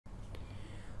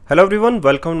Hello everyone,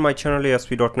 welcome to my channel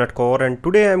ASP.NET Core, and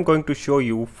today I am going to show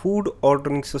you food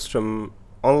ordering system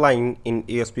online in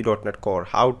ASP.NET Core,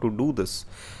 how to do this.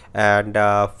 And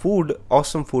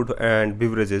awesome food and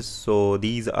beverages. So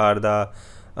these are the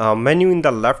menu in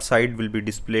the left side will be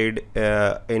displayed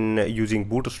in using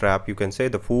Bootstrap. You can say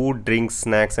the food, drinks,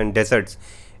 snacks and desserts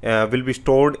will be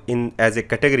stored in as a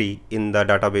category in the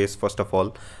database. First of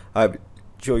all, I will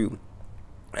show you.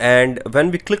 And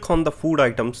when we click on the food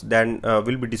items, then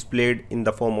will be displayed in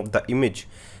the form of the image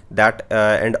that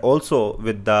and also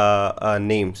with the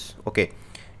names. Okay,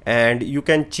 and you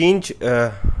can change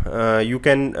you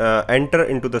can enter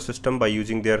into the system by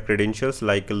using their credentials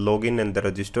like login and the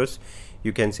registers,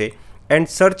 you can say, and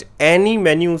search any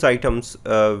menus items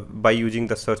by using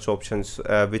the search options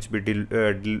which will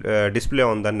display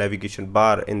on the navigation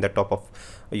bar in the top of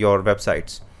your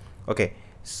websites. Okay,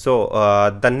 so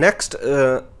the next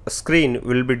screen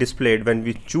will be displayed when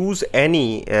we choose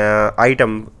any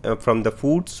item from the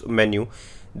foods menu.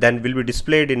 Then will be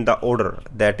displayed in the order,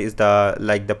 that is the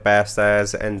like the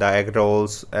pastas and the egg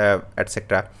rolls,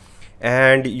 etc.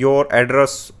 And your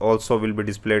address also will be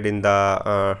displayed in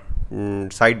the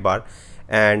sidebar,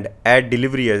 and add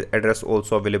delivery address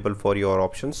also available for your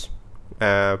options.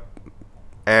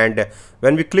 And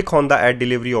when we click on the add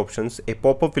delivery options, a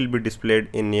pop-up will be displayed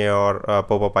in your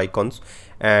pop-up icons,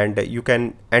 and you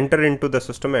can enter into the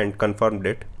system and confirm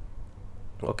it.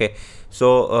 Okay,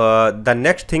 so the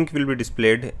next thing will be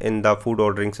displayed in the food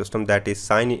ordering system, that is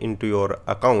sign into your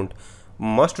account.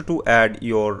 Must to add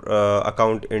your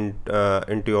account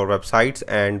into your websites,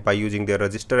 and by using the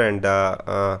register and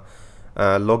the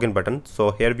login button. So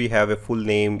here we have a full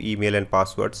name, email and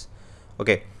passwords.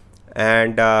 Okay,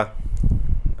 and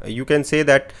you can say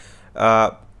that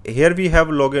here we have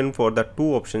login for the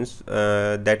two options,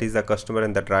 that is the customer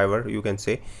and the driver. You can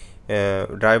say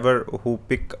driver who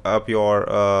pick up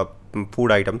your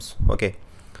food items. Okay,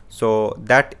 so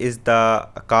that is the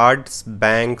cards,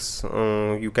 banks,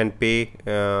 you can pay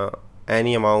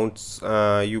any amounts,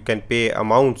 you can pay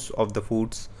amounts of the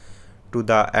foods to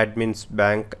the admin's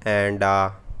bank, and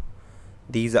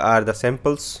these are the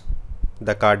samples,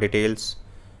 the card details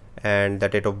and the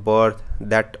date of birth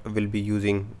that will be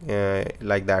using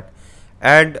like that.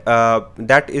 And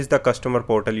that is the customer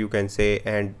portal, you can say,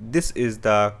 and this is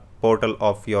the portal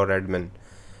of your admin.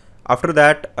 After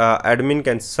that, admin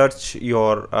can search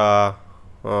your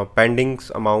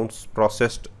pendings, amounts,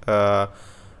 processed,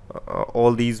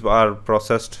 all these are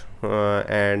processed,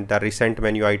 and the recent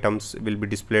menu items will be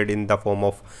displayed in the form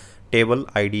of table,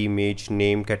 ID, image,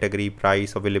 name, category,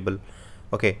 price, available.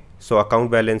 Okay, so account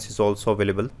balance is also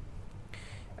available,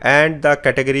 and the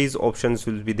categories options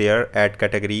will be there. Add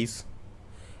categories,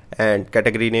 and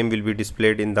category name will be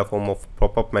displayed in the form of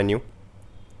pop-up menu,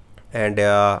 and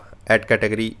add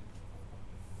category.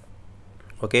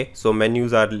 Okay, so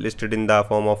menus are listed in the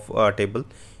form of table,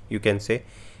 you can say,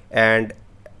 and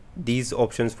these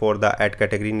options for the add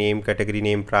category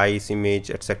name, price, image,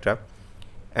 etc.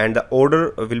 And the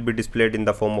order will be displayed in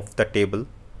the form of the table.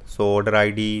 So order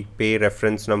ID, pay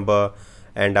reference number,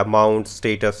 and amount,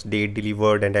 status, date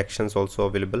delivered, and actions also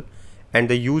available. And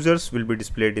the users will be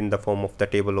displayed in the form of the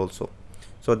table also.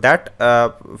 So that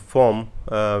form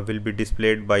will be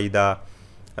displayed by the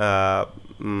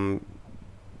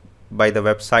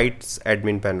website's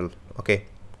admin panel. Okay,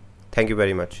 thank you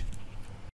very much.